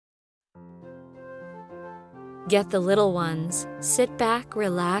Get the little ones, sit back,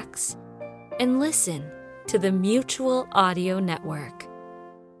 relax, and listen to the Mutual Audio Network.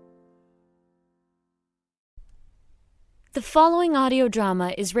 The following audio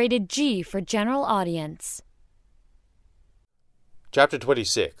drama is rated G for general audience. Chapter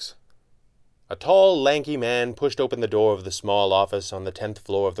 26. A tall, lanky man pushed open the door of the small office on the 10th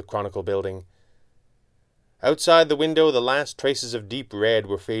floor of the Chronicle building. Outside the window, the last traces of deep red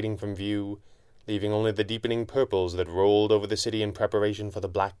were fading from view, leaving only the deepening purples that rolled over the city in preparation for the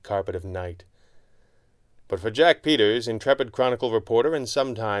black carpet of night. But for Jack Peters, intrepid Chronicle reporter and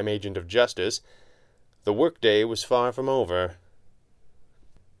sometime agent of justice, the workday was far from over.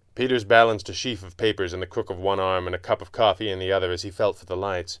 Peters balanced a sheaf of papers in the crook of one arm and a cup of coffee in the other as he felt for the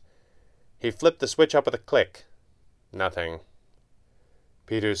lights. He flipped the switch up with a click. Nothing.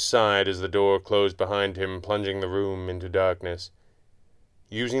 Peters sighed as the door closed behind him, plunging the room into darkness.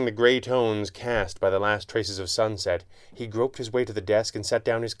 Using the gray tones cast by the last traces of sunset, he groped his way to the desk and set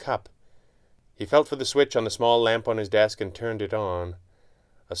down his cup. He felt for the switch on the small lamp on his desk and turned it on.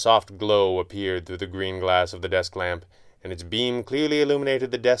 A soft glow appeared through the green glass of the desk lamp, and its beam clearly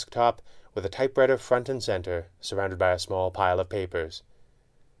illuminated the desktop with a typewriter front and center, surrounded by a small pile of papers.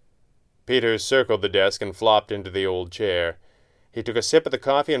 Peters circled the desk and flopped into the old chair. He took a sip of the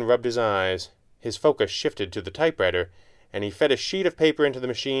coffee and rubbed his eyes. His focus shifted to the typewriter, and he fed a sheet of paper into the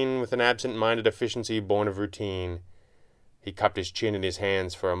machine with an absent-minded efficiency born of routine. He cupped his chin in his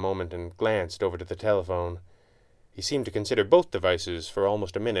hands for a moment and glanced over to the telephone. He seemed to consider both devices for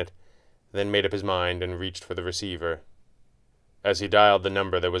almost a minute, then made up his mind and reached for the receiver. As he dialed the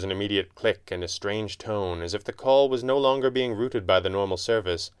number, there was an immediate click and a strange tone, as if the call was no longer being routed by the normal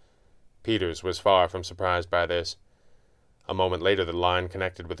service. Peters was far from surprised by this. A moment later the line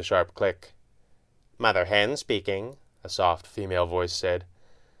connected with a sharp click. "Mother Hen speaking," a soft female voice said.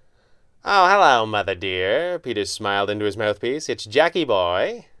 "Oh, hello, Mother dear," Peters smiled into his mouthpiece. "It's Jackie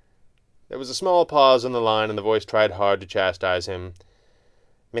boy." There was a small pause on the line, and the voice tried hard to chastise him.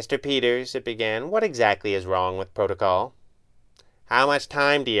 "Mr. Peters," it began, "what exactly is wrong with protocol?" "How much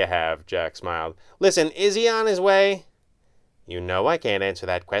time do you have?" Jack smiled. "Listen, is he on his way?" "You know I can't answer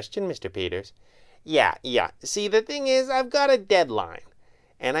that question, Mr. Peters." Yeah. See, the thing is, I've got a deadline.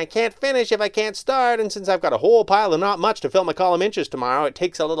 And I can't finish if I can't start, and since I've got a whole pile of not much to fill my column inches tomorrow, it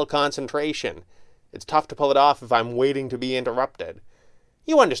takes a little concentration. It's tough to pull it off if I'm waiting to be interrupted.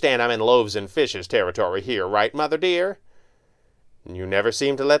 You understand I'm in loaves and fishes territory here, right, Mother dear?" "You never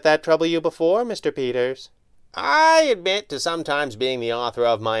seem to let that trouble you before, Mr. Peters." "I admit to sometimes being the author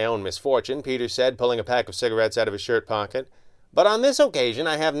of my own misfortune," Peters said, pulling a pack of cigarettes out of his shirt pocket. "But on this occasion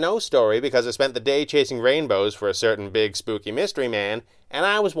I have no story because I spent the day chasing rainbows for a certain big spooky mystery man, and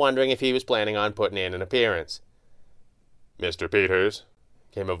I was wondering if he was planning on putting in an appearance." "Mr. Peters,"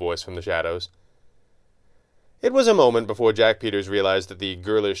 came a voice from the shadows. It was a moment before Jack Peters realized that the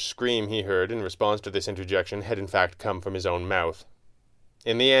girlish scream he heard in response to this interjection had in fact come from his own mouth.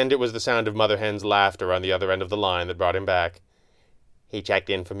 In the end, it was the sound of Mother Hen's laughter on the other end of the line that brought him back. "He checked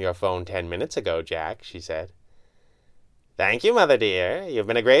in from your phone 10 minutes ago, Jack," she said. "Thank you, Mother dear. You've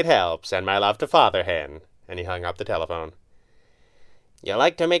been a great help. Send my love to Father Hen." And he hung up the telephone. "You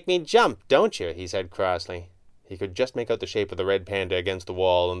like to make me jump, don't you?" he said crossly. He could just make out the shape of the red panda against the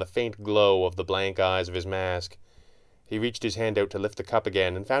wall and the faint glow of the blank eyes of his mask. He reached his hand out to lift the cup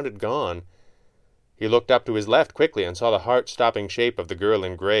again and found it gone. He looked up to his left quickly and saw the heart-stopping shape of the girl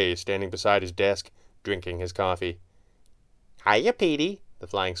in gray standing beside his desk, drinking his coffee. "Hiya, Petey," the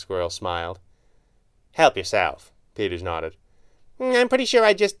flying squirrel smiled. "Help yourself." Peters nodded. "I'm pretty sure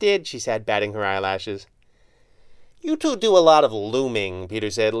I just did," she said, batting her eyelashes. "You two do a lot of looming," Peter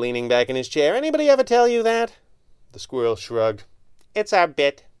said, leaning back in his chair. "Anybody ever tell you that?" The squirrel shrugged. "It's our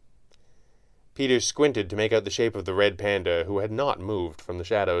bit." Peters squinted to make out the shape of the red panda, who had not moved from the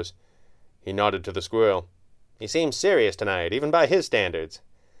shadows. He nodded to the squirrel. "He seems serious tonight, even by his standards."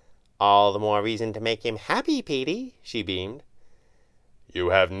 "All the more reason to make him happy, Petey," she beamed.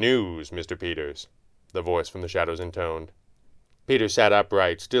 "You have news, Mr. Peters," the voice from the shadows intoned. Peters sat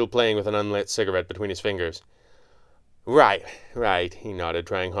upright, still playing with an unlit cigarette between his fingers. Right, he nodded,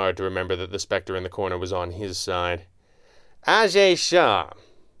 trying hard to remember that the spectre in the corner was on his side. "Ajay Shah,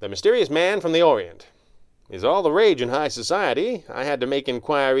 the mysterious man from the Orient. He's all the rage in high society. I had to make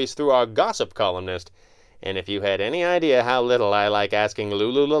inquiries through our gossip columnist, and if you had any idea how little I like asking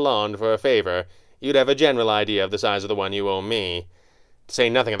Lulu Lalonde for a favor, you'd have a general idea of the size of the one you owe me. To say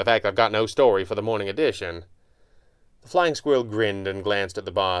nothing of the fact I've got no story for the morning edition." The flying squirrel grinned and glanced at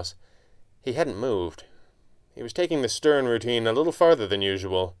the boss. He hadn't moved. He was taking the stern routine a little farther than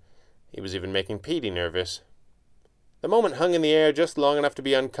usual. He was even making Petey nervous. The moment hung in the air just long enough to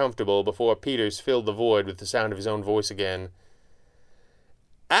be uncomfortable before Peters filled the void with the sound of his own voice again.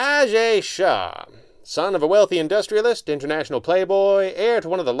 Ajay Shah, son of a wealthy industrialist, international playboy, heir to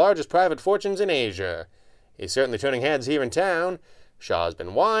one of the largest private fortunes in Asia. He's certainly turning heads here in town. Shah's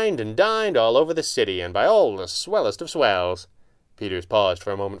been wined and dined all over the city, and by all the swellest of swells. Peters paused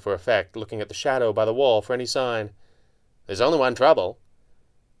for a moment for effect, looking at the shadow by the wall for any sign. There's only one trouble.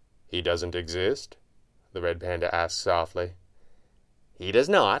 He doesn't exist? The Red Panda asked softly. He does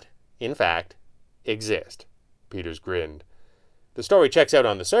not, in fact, exist. Peters grinned. The story checks out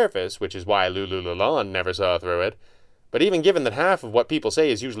on the surface, which is why Lulu Lalonde never saw through it. But even given that half of what people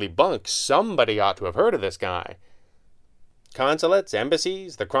say is usually bunk, somebody ought to have heard of this guy. Consulates,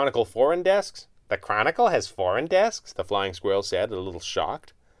 embassies, the Chronicle foreign desks? The Chronicle has foreign desks? The Flying Squirrel said, a little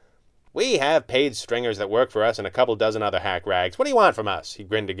shocked. We have paid stringers that work for us and a couple dozen other hack rags. What do you want from us? He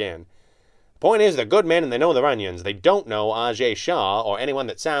grinned again. The point is, they're good men and they know their onions. They don't know Ajay Shah or anyone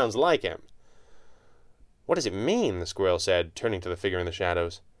that sounds like him. What does it mean? The squirrel said, turning to the figure in the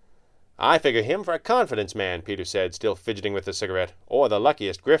shadows. I figure him for a confidence man, Peter said, still fidgeting with the cigarette, or the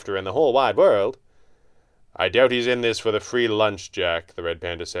luckiest grifter in the whole wide world. I doubt he's in this for the free lunch, Jack, the Red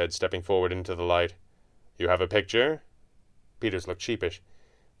Panda said, stepping forward into the light. You have a picture? Peters looked sheepish.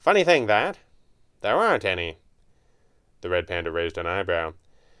 Funny thing, that. There aren't any. The Red Panda raised an eyebrow.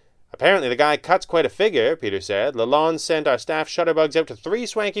 Apparently the guy cuts quite a figure, Peter said. Lalonde sent our staff shutterbugs out to 3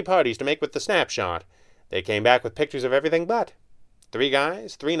 swanky parties to make with the snapshot. They came back with pictures of everything but. 3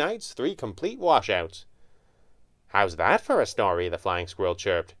 guys, 3 nights, 3 complete washouts. How's that for a story? The Flying Squirrel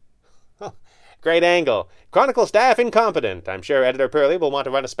chirped. Great angle. Chronicle staff incompetent. I'm sure Editor Purley will want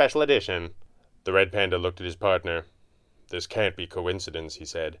to run a special edition. The Red Panda looked at his partner. This can't be coincidence, he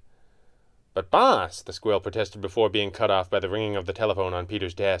said. But boss, the squirrel protested before being cut off by the ringing of the telephone on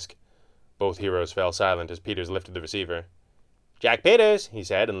Peter's desk. Both heroes fell silent as Peters lifted the receiver. Jack Peters, he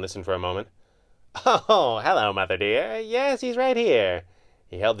said, and listened for a moment. Oh, hello, mother dear. Yes, he's right here.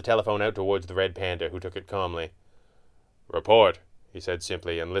 He held the telephone out towards the Red Panda, who took it calmly. Report, he said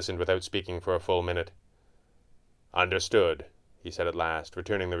simply, and listened without speaking for a full minute. Understood, he said at last,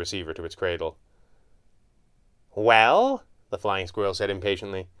 returning the receiver to its cradle. Well? The Flying Squirrel said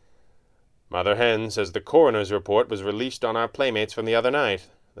impatiently. Mother Hen says the coroner's report was released on our playmates from the other night,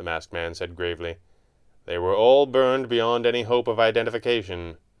 the masked man said gravely. They were all burned beyond any hope of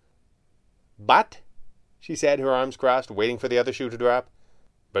identification. But, she said, her arms crossed, waiting for the other shoe to drop.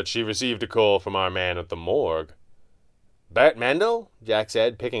 But she received a call from our man at the morgue. Bert Mendel? Jack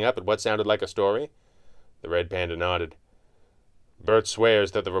said, picking up at what sounded like a story. The Red Panda nodded. Bert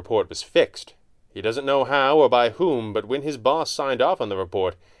swears that the report was fixed. He doesn't know how or by whom, but when his boss signed off on the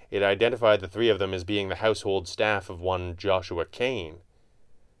report, it identified the 3 of them as being the household staff of one Joshua Kane.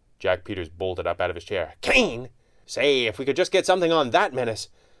 Jack Peters bolted up out of his chair. Kane? Say, if we could just get something on that menace.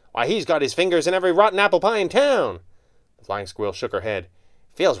 Why, he's got his fingers in every rotten apple pie in town. The Flying Squirrel shook her head.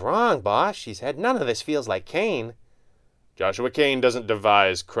 Feels wrong, boss, she said. None of this feels like Kane. Joshua Kane doesn't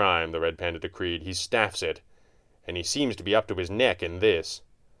devise crime, the Red Panda decreed. He staffs it. And he seems to be up to his neck in this.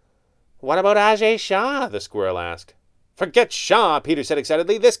 What about Ajay Shah? The squirrel asked. Forget Shah, Peter said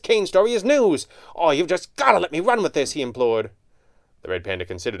excitedly. This Kane story is news. Oh, you've just got to let me run with this, he implored. The Red Panda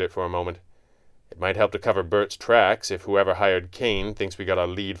considered it for a moment. It might help to cover Bert's tracks if whoever hired Kane thinks we got a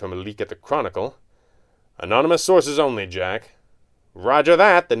lead from a leak at the Chronicle. Anonymous sources only, Jack. Roger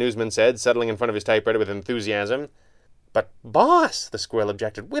that, the newsman said, settling in front of his typewriter with enthusiasm. But, boss, the squirrel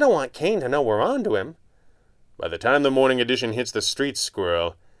objected, we don't want Kane to know we're on to him. By the time the morning edition hits the streets,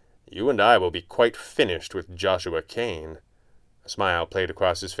 Squirrel, you and I will be quite finished with Joshua Kane. A smile played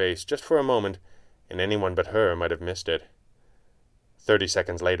across his face just for a moment, and anyone but her might have missed it. 30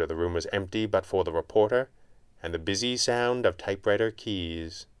 seconds later the room was empty but for the reporter and the busy sound of typewriter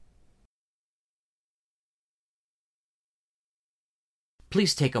keys.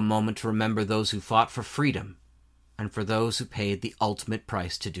 Please take a moment to remember those who fought for freedom and for those who paid the ultimate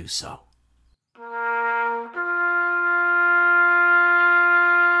price to do so.